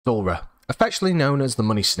Zulrah, affectionately known as the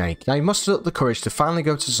Money Snake. Now you mustered up the courage to finally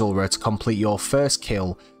go to Zulrah to complete your first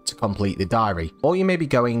kill to complete the diary, or you may be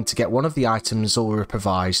going to get one of the items Zulrah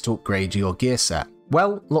provides to upgrade your gear set.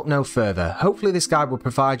 Well, look no further. Hopefully this guide will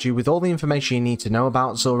provide you with all the information you need to know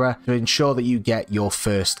about Zulrah to ensure that you get your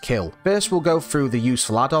first kill. First, we'll go through the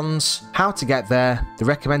useful add-ons, how to get there, the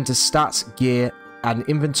recommended stats, gear and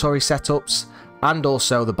inventory setups, and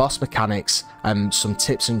also the boss mechanics and some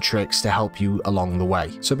tips and tricks to help you along the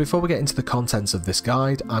way. So before we get into the contents of this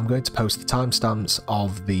guide, I'm going to post the timestamps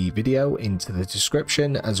of the video into the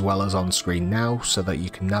description as well as on screen now so that you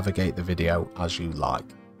can navigate the video as you like.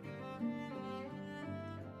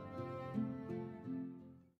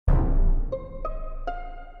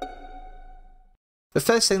 The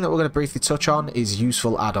first thing that we're going to briefly touch on is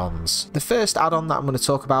useful add-ons. The first add-on that I'm going to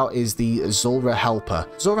talk about is the Zulrah Helper.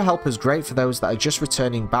 Zulrah Helper is great for those that are just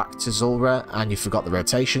returning back to Zulrah and you forgot the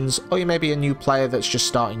rotations, or you may be a new player that's just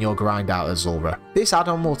starting your grind out of Zulrah. This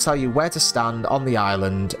add-on will tell you where to stand on the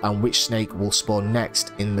island and which snake will spawn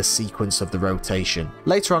next in the sequence of the rotation.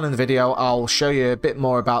 Later on in the video, I'll show you a bit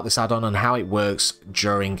more about this add-on and how it works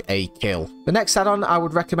during a kill. The next add-on I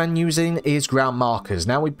would recommend using is ground markers.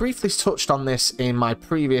 Now we briefly touched on this in my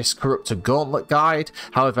previous Corrupted Gauntlet guide,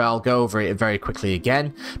 however I'll go over it very quickly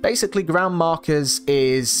again. Basically, ground markers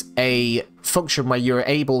is a function where you're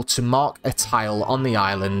able to mark a tile on the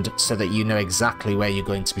island so that you know exactly where you're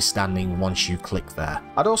going to be standing once you click there.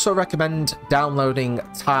 I'd also recommend downloading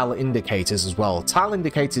tile indicators as well. Tile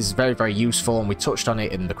indicators is very useful and we touched on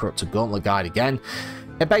it in the Corrupted Gauntlet guide again.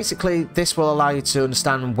 And basically, this will allow you to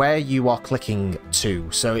understand where you are clicking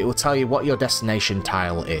to, so it will tell you what your destination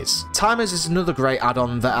tile is. Timers is another great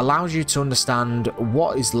add-on that allows you to understand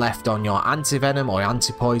what is left on your anti-venom or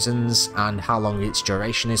anti-poisons and how long its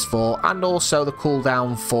duration is for, and also the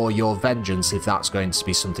cooldown for your vengeance if that's going to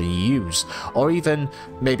be something you use, or even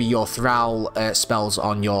maybe your thrall spells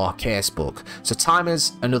on your KS book. So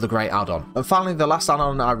timers, another great add-on. And finally, the last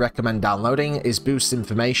add-on I recommend downloading is Boost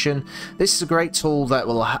Information. This is a great tool that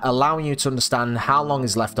will allow you to understand how long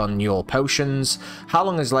is left on your potions, how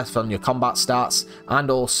long is left on your combat stats,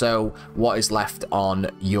 and also what is left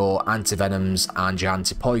on your anti-venoms and your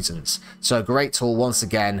anti-poisons. So a great tool once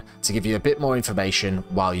again to give you a bit more information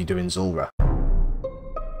while you're doing Zulrah.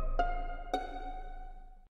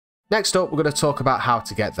 Next up, we're going to talk about how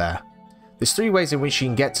to get there. There's three ways in which you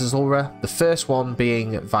can get to Zulrah, the first one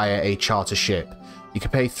being via a charter ship. You can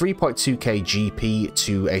pay 3.2k GP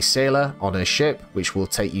to a sailor on a ship, which will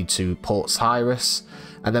take you to Port Tyrus,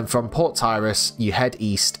 and then from Port Tyrus you head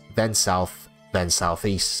east, then south, then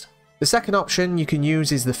southeast. The second option you can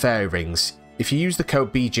use is the fairy rings. If you use the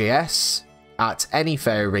code BJS at any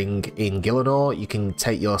fairy ring in Gielinor, you can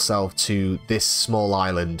take yourself to this small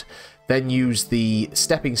island. Then use the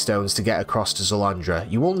stepping stones to get across to Zulrah.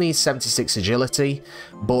 You will need 76 agility,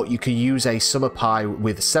 but you can use a summer pie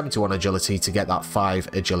with 71 agility to get that 5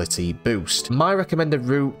 agility boost. My recommended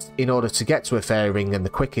route in order to get to a fairy ring, and the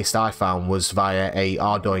quickest I found, was via a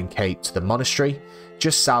Ardoin Cape to the monastery,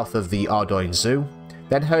 just south of the Ardoin Zoo.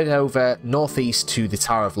 Then head over northeast to the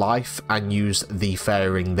Tower of Life and use the fairy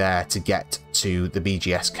ring there to get to the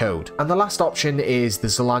BGS code. And the last option is the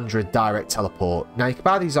Zulrah direct teleport. Now you can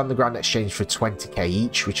buy these on the Grand Exchange for 20k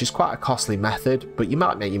each, which is quite a costly method, but you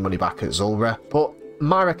might make your money back at Zulrah. But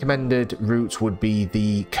my recommended route would be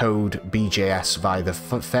the code BJS via the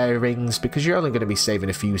fairy rings, because you're only going to be saving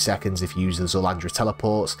a few seconds if you use the Zulrah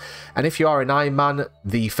teleports. And if you are an Ironman,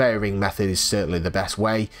 the fairy ring method is certainly the best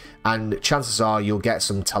way, and chances are you'll get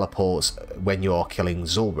some teleports when you're killing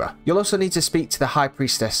Zulrah. You'll also need to speak to the High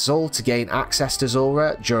Priestess Zul to gain access to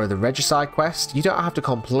Zulrah during the Regicide quest. You don't have to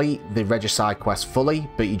complete the Regicide quest fully,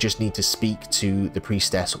 but you just need to speak to the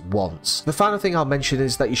Priestess once. The final thing I'll mention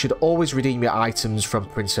is that you should always redeem your items from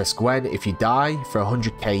Princess Gwen if you die for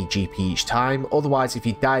 100k GP each time. Otherwise, if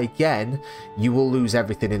you die again, you will lose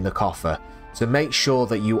everything in the coffer. So make sure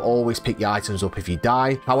that you always pick your items up if you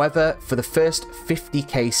die. However, for the first 50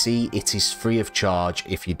 KC, it is free of charge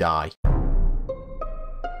if you die.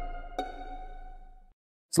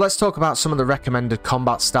 So let's talk about some of the recommended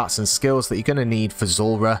combat stats and skills that you're going to need for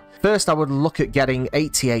Zulrah. First, I would look at getting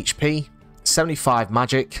 80 HP, 75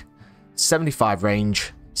 magic, 75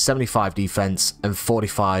 range, 75 defense, and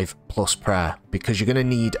 45 plus prayer, because you're going to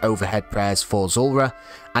need overhead prayers for Zulrah.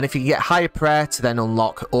 And if you can get higher prayer to then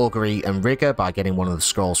unlock augury and rigor by getting one of the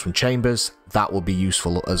scrolls from chambers, that will be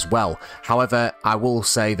useful as well. However, I will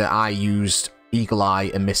say that I used Eagle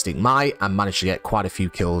Eye and Mystic Might and managed to get quite a few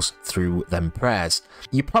kills through them prayers.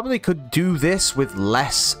 You probably could do this with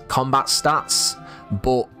less combat stats,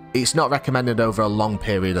 but it's not recommended over a long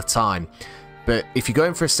period of time. But if you're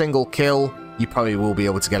going for a single kill, you probably will be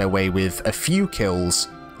able to get away with a few kills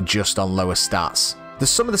just on lower stats.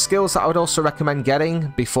 Some of the skills that I would also recommend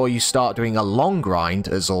getting before you start doing a long grind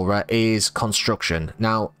at Zulrah is construction.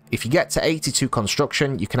 Now, if you get to 82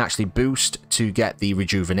 construction, you can actually boost to get the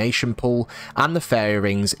rejuvenation pool and the fairy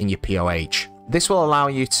rings in your POH. This will allow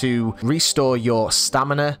you to restore your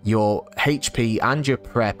stamina, your HP, and your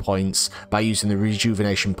prayer points by using the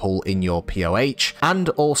rejuvenation pool in your POH. And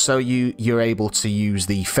also you're able to use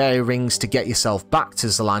the fairy rings to get yourself back to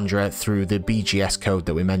Zalandra through the BGS code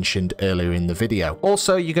that we mentioned earlier in the video.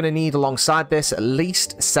 Also, you're going to need alongside this at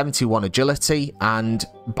least 71 agility, and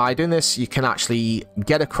by doing this you can actually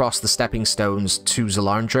get across the stepping stones to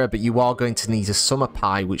Zalandra, but you are going to need a summer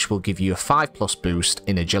pie which will give you a 5+ boost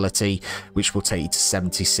in agility, which will take you to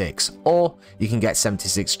 76, or you can get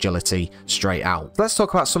 76 agility straight out. Let's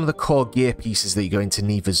talk about some of the core gear pieces that you're going to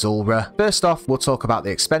need for Zulrah. First off, we'll talk about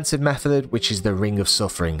the expensive method, which is the Ring of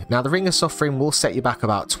Suffering. Now, the Ring of Suffering will set you back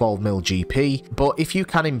about 12 mil GP, but if you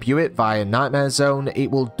can imbue it via Nightmare Zone,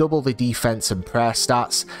 it will double the defense and prayer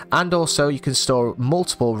stats, and also you can store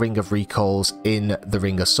multiple Ring of Recalls in the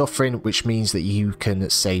Ring of Suffering, which means that you can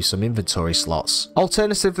save some inventory slots.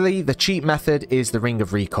 Alternatively, the cheap method is the Ring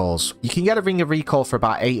of Recalls. You can get a Ring of Recall for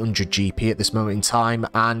about 800 GP at this moment in time,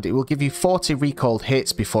 and it will give you 40 recalled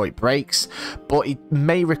hits before it breaks, but it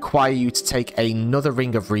may require you to take another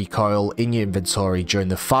Ring of Recoil in your inventory during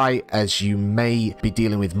the fight, as you may be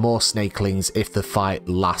dealing with more snakelings if the fight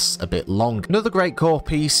lasts a bit longer. Another great core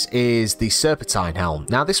piece is the Serpentine Helm.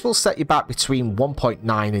 Now, this will set you back between 1.9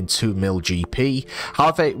 and 2 mil GP.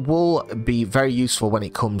 However, it will be very useful when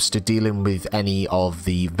it comes to dealing with any of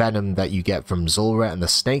the venom that you get from Zulrah and the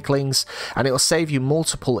snakelings, and it will save you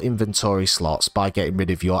multiple inventory slots by getting rid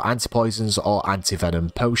of your anti-poisons or anti-venom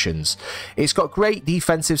potions. It's got great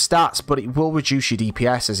defensive stats, but it will reduce your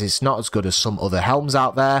DPS as it's not as good as some other helms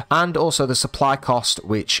out there, and also the supply cost,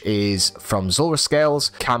 which is from Zulrah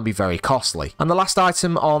scales, can be very costly. And the last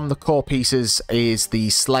item on the core pieces is the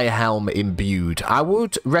Slayer Helm imbued. I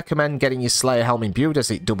would recommend getting your Slayer Helm imbued as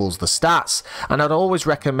it doubles the stats, and I'd always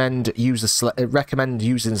recommend using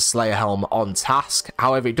the Slayer Helm on task.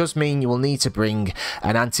 However, it does mean you will need to bring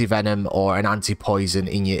an anti-venom or an anti-poison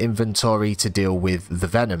in your inventory to deal with the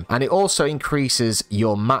venom. And it also increases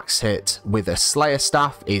your max hit with a Slayer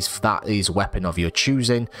Staff if that is a weapon of your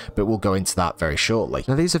choosing, but we'll go into that very shortly.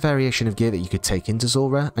 Now, these are variation of gear that you could take into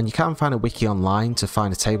Zulrah, and you can find a wiki online to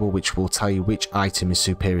find a table which will tell you which item is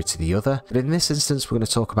superior to the other. But in this instance, we're going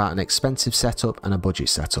to talk about an expensive setup and a budget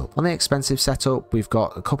setup. On the expensive setup, we've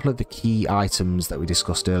got a couple of the key items that we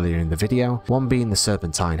discussed earlier in the video, one being the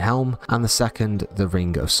Serpentine Helm, and the second, the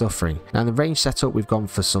Ring of Suffering. Now, in the range setup, we've gone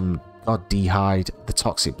for some God D'hide, the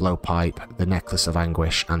Toxic Blowpipe, the Necklace of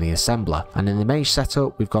Anguish, and the Assembler. And in the mage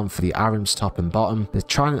setup, we've gone for the Aram's top and bottom, the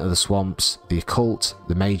Trident of the Swamps, the Occult,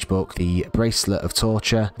 the Mage Book, the Bracelet of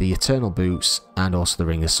Torture, the Eternal Boots, and also the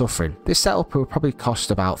Ring of Suffering. This setup will probably cost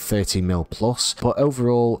about 30 mil plus, but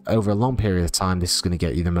overall, over a long period of time, this is going to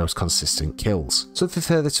get you the most consistent kills. Something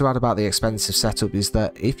further to add about the expensive setup is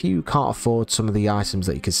that if you can't afford some of the items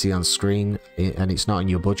that you can see on screen and it's not in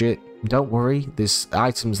your budget, don't worry, there's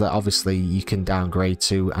items that obviously you can downgrade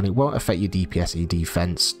to, and it won't affect your DPS or your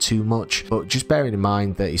defense too much, but just bearing in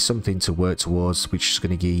mind that it's something to work towards, which is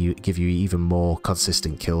going to give you even more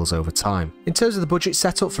consistent kills over time. In terms of the budget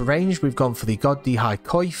setup for range, we've gone for the God D'hide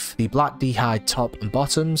Coif, the Black D'hide top and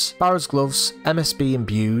bottoms, Barrow's Gloves, MSB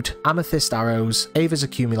imbued, Amethyst Arrows, Ava's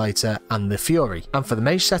Accumulator, and the Fury. And for the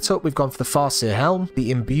mage setup, we've gone for the Farseer Helm, the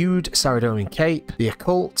imbued Saradonian Cape, the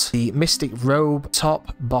Occult, the Mystic Robe,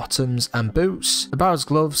 top, bottom, and boots, the Barrow's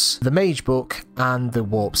Gloves, the Mage Book, and the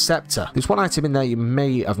Warp Scepter. There's one item in there you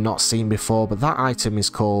may have not seen before, but that item is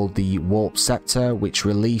called the Warp Scepter, which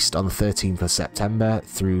released on the 13th of September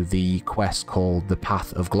through the quest called the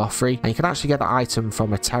Path of Gloffrey. And you can actually get that item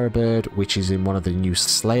from a Terror Bird, which is in one of the new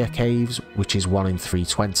Slayer caves, which is 1 in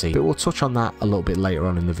 320. But we'll touch on that a little bit later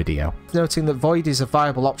on in the video. Noting that Void is a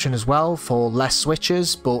viable option as well for less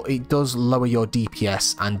switchers, but it does lower your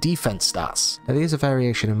DPS and defense stats. Now, there is a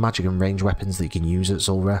variation of magic and range weapons that you can use at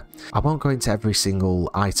Zulrah. I won't go into every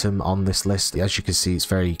single item on this list. As you can see, it's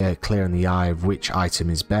very clear in the eye of which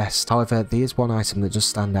item is best. However, there is one item that does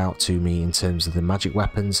stand out to me in terms of the magic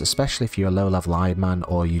weapons, especially if you're a low-level Ironman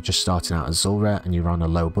or you're just starting out at Zulrah and you're on a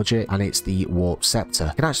low budget, and it's the Warp Scepter.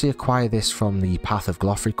 You can actually acquire this from the Path of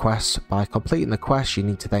Gloffrey quest. By completing the quest, you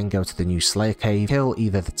need to then go to the new Slayer cave, kill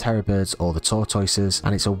either the Terror Birds or the Tortoises,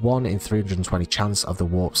 and it's a 1 in 320 chance of the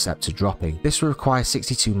Warp Scepter dropping. This will require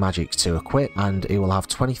 62 magic magic to equip, and it will have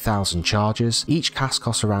 20,000 charges. Each cast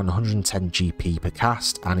costs around 110 GP per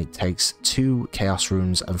cast, and it takes 2 Chaos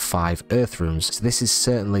Runes and 5 Earth Runes, so this is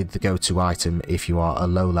certainly the go-to item if you are a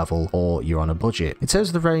low level or you're on a budget. In terms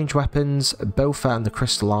of the range weapons, Bofa and the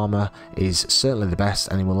Crystal Armor is certainly the best,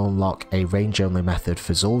 and it will unlock a range-only method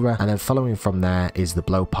for Zulrah, and then following from there is the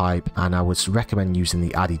Blowpipe, and I would recommend using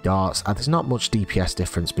the Addy Darts, and there's not much DPS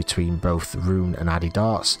difference between both Rune and Addy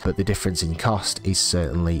Darts, but the difference in cost is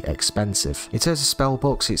certainly expensive. In terms of spell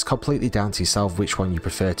books, it's completely down to yourself which one you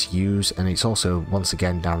prefer to use, and it's also once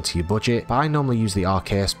again down to your budget, but I normally use the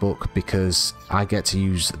Arceus book because I get to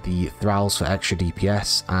use the Thralls for extra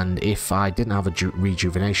DPS, and if I didn't have a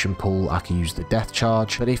rejuvenation pool, I could use the Death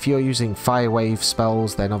Charge. But if you're using Fire Wave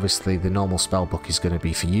spells, then obviously the normal spell book is going to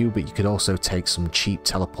be for you, but you could also take some cheap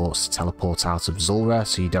teleports to teleport out of Zulrah,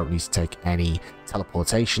 so you don't need to take any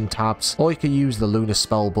teleportation tabs, or you can use the Lunar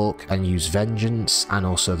spellbook and use Vengeance, and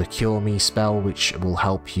also the Cure Me spell, which will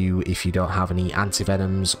help you if you don't have any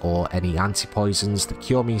anti-venoms or any anti-poisons. The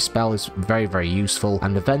Cure Me spell is very useful,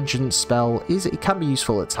 and the Vengeance spell it can be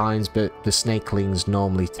useful at times, but the Snakelings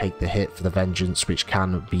normally take the hit for the Vengeance, which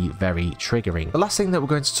can be very triggering. The last thing that we're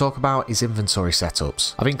going to talk about is inventory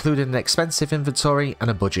setups. I've included an expensive inventory and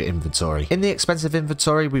a budget inventory. In the expensive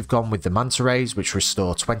inventory, we've gone with the Manta Rays, which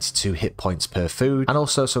restore 22 hit points per food, and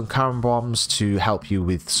also some Karen Bombs to help you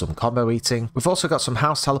with some combo eating. We've also got some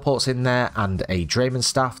house teleports in there and a Drayman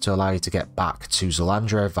Staff to allow you to get back to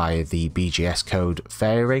Zulrah via the BGS code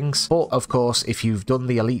Fairy Rings. But of course, if you've done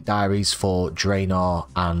the Elite Diaries for Draenor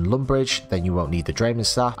and Lumbridge, then you won't need the Drayman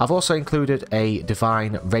Staff. I've also included a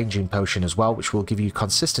Divine Ranging Potion as well, which will give you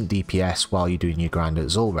consistent DPS while you're doing your grind at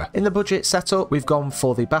Zulrah. In the budget setup, we've gone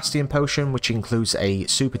for the Bastion Potion, which includes a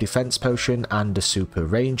Super Defense Potion and a Super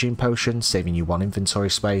Ranging Potion, saving you 1 inventory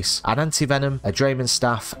space, an Anti-Venom, a Drayman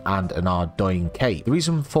Staff, and an Ardoin Cape. The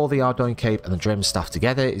reason for the Ardoin Cape and the Drayman Staff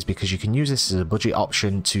together is because you can use this as a budget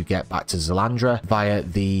option to get back to Zulrah via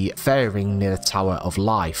the Fairy Ring near the Tower of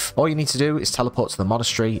Life. All you need to do is teleport to the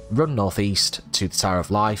monastery, run northeast to the Tower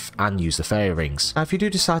of Life, and use the Fairy Rings. Now, if you do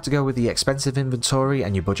decide to go with the expensive inventory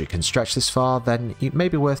and your budget can stretch this far, then it may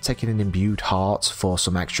be worth taking an Imbued Heart for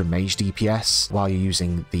some extra mage DPS while you're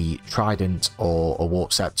using the Trident or a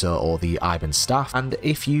Warp Scepter or the Iban Staff. And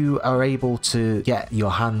if you are able to get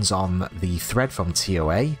your hands on the thread from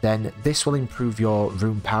TOA, then this will improve your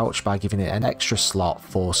rune pouch by giving it an extra slot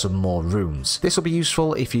for some more runes. This will be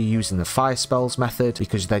useful if you're using the fire spells method,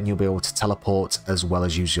 because then you'll be able to teleport as well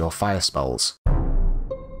as use your fire spells.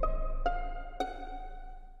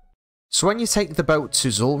 So when you take the boat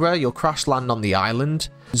to Zulrah, you'll crash land on the island.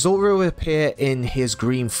 Zulrah will appear in his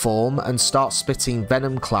green form and start spitting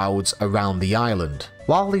venom clouds around the island.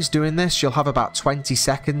 While he's doing this, you'll have about 20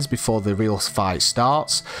 seconds before the real fight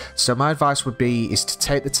starts, so my advice would be is to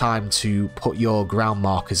take the time to put your ground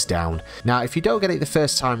markers down. Now, if you don't get it the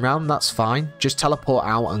first time round, that's fine, just teleport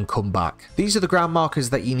out and come back. These are the ground markers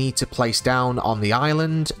that you need to place down on the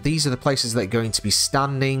island. These are the places that are going to be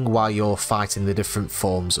standing while you're fighting the different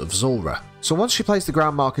forms of Zulrah. So once you place the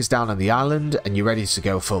ground markers down on the island and you're ready to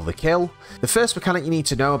go for the kill, the first mechanic you need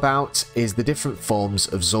to know about is the different forms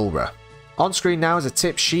of Zulrah. On screen now is a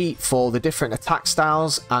tip sheet for the different attack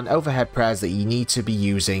styles and overhead prayers that you need to be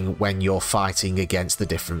using when you're fighting against the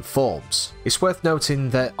different forms. It's worth noting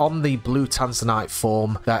that on the blue Tanzanite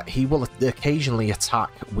form that he will occasionally attack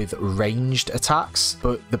with ranged attacks,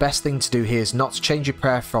 but the best thing to do here is not to change your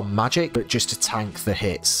prayer from magic, but just to tank the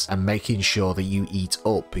hits and making sure that you eat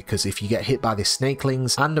up, because if you get hit by the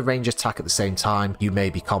snakelings and a range attack at the same time, you may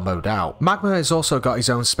be comboed out. Magma has also got his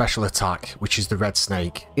own special attack, which is the red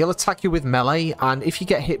snake. He'll attack you with melee, and if you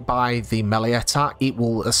get hit by the melee attack, it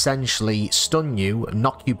will essentially stun you,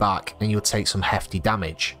 knock you back, and you'll take some hefty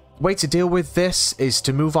damage. The way to deal with this is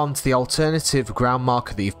to move on to the alternative ground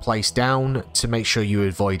marker that you've placed down to make sure you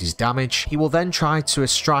avoid his damage. He will then try to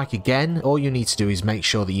strike again. All you need to do is make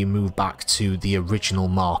sure that you move back to the original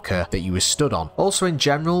marker that you were stood on. Also, in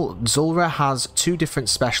general, Zulrah has 2 different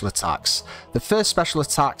special attacks. The first special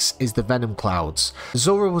attack is the Venom Clouds.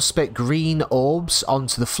 Zulrah will spit green orbs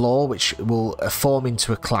onto the floor, which will form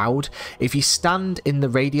into a cloud. If you stand in the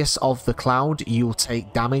radius of the cloud, you'll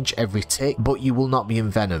take damage every tick, but you will not be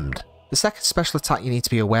envenomed. The second special attack you need to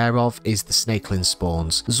be aware of is the snakeling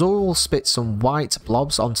spawns. Zulrah will spit some white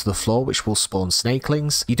blobs onto the floor which will spawn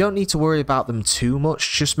snakelings. You don't need to worry about them too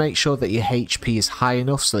much, just make sure that your HP is high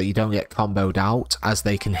enough so that you don't get comboed out, as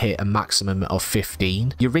they can hit a maximum of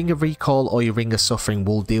 15. Your Ring of Recall or your Ring of Suffering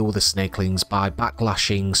will deal with the snakelings by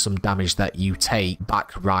backlashing some damage that you take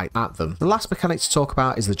back right at them. The last mechanic to talk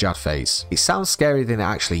about is the Jad phase. It sounds scarier than it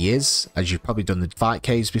actually is, as you've probably done the fight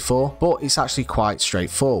caves before, but it's actually quite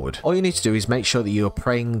straightforward. All you need to do is make sure that you are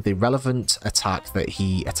praying the relevant attack that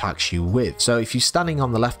he attacks you with. So if you're standing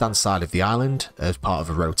on the left hand side of the island as part of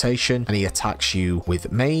a rotation and he attacks you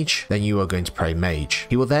with mage, then you are going to pray mage.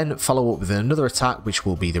 He will then follow up with another attack which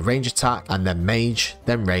will be the range attack, and then mage,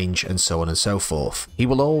 then range, and so on and so forth. He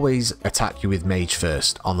will always attack you with mage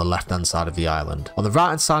first on the left hand side of the island. On the right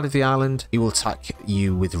hand side of the island he will attack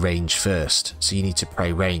you with range first, so you need to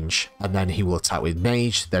pray range, and then he will attack with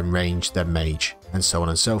mage, then range, then mage, and so on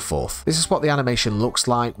and so forth. This is what the animation looks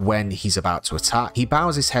like when he's about to attack. He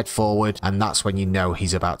bows his head forward, and that's when you know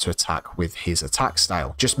he's about to attack with his attack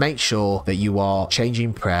style. Just make sure that you are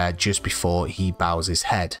changing prayer just before he bows his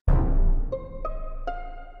head.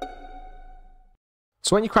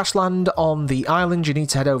 So when you crash land on the island, you need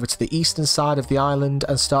to head over to the eastern side of the island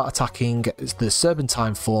and start attacking the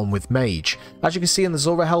Serpentine form with Mage. As you can see in the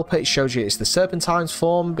Zulrah helper, it shows you it's the Serpentine's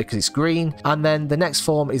form because it's green, and then the next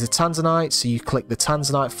form is a Tanzanite, so you click the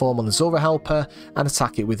Tanzanite form on the Zulrah helper and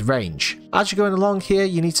attack it with range. As you're going along here,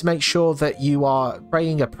 you need to make sure that you are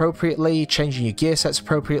praying appropriately, changing your gear sets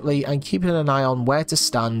appropriately, and keeping an eye on where to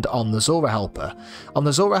stand on the Zulrah helper. On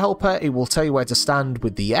the Zulrah helper, it will tell you where to stand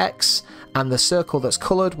with the X, and the circle that's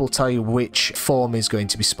coloured will tell you which form is going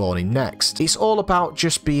to be spawning next. It's all about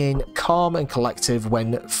just being calm and collective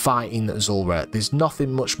when fighting Zulrah. There's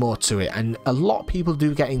nothing much more to it, and a lot of people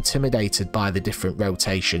do get intimidated by the different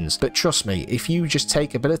rotations, but trust me, if you just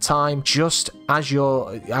take a bit of time, just as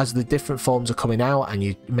the different forms are coming out and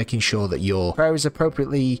you're making sure that your prayer is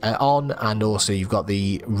appropriately on, and also you've got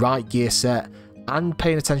the right gear set and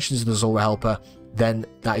paying attention to the Zulrah helper, then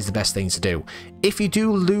that is the best thing to do. If you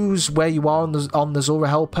do lose where you are on the Zulrah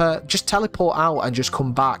helper, just teleport out and just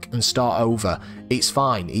come back and start over. It's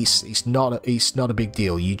fine. It's not a big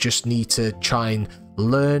deal. You just need to try and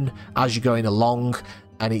learn as you're going along,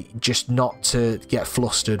 and just not to get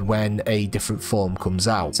flustered when a different form comes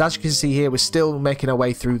out. So as you can see here, we're still making our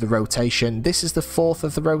way through the rotation. This is the fourth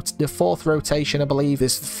rotation, I believe.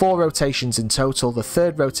 There's 4 rotations in total. The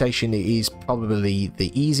third rotation is probably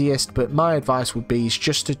the easiest, but my advice would be is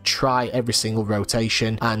just to try every single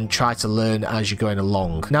rotation and try to learn as you're going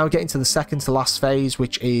along. Now we're getting to the second to last phase,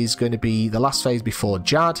 which is going to be the last phase before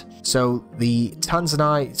Jad. So the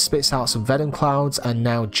Tanzanite spits out some venom clouds, and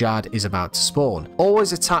now Jad is about to spawn.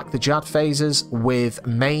 Always attack the Jad phases with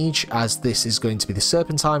Mage, as this is going to be the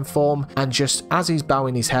Serpentine form, and just as he's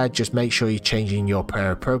bowing his head, just make sure you're changing your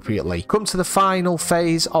prayer appropriately. Come to the final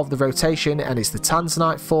phase of the rotation, and it's the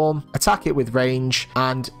Tanzanite form. Attack it with range,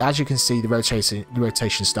 and as you can see, the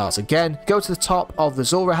rotation starts again. Go to the top of the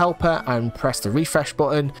Zulrah helper and press the refresh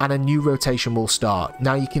button, and a new rotation will start.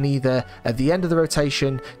 Now you can either at the end of the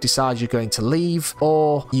rotation decide you're going to leave,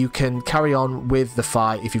 or you can carry on with the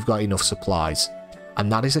fight if you've got enough supplies. And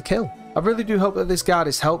that is a kill. I really do hope that this guide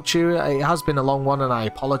has helped you. It has been a long one and I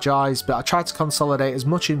apologise, but I tried to consolidate as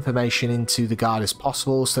much information into the guide as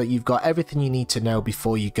possible so that you've got everything you need to know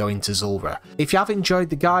before you go into Zulrah. If you have enjoyed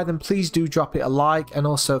the guide, then please do drop it a like, and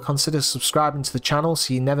also consider subscribing to the channel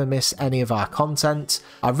so you never miss any of our content.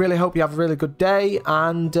 I really hope you have a really good day,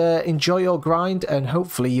 and enjoy your grind, and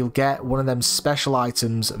hopefully you'll get one of them special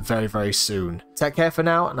items very, very soon. Take care for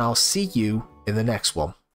now, and I'll see you in the next one.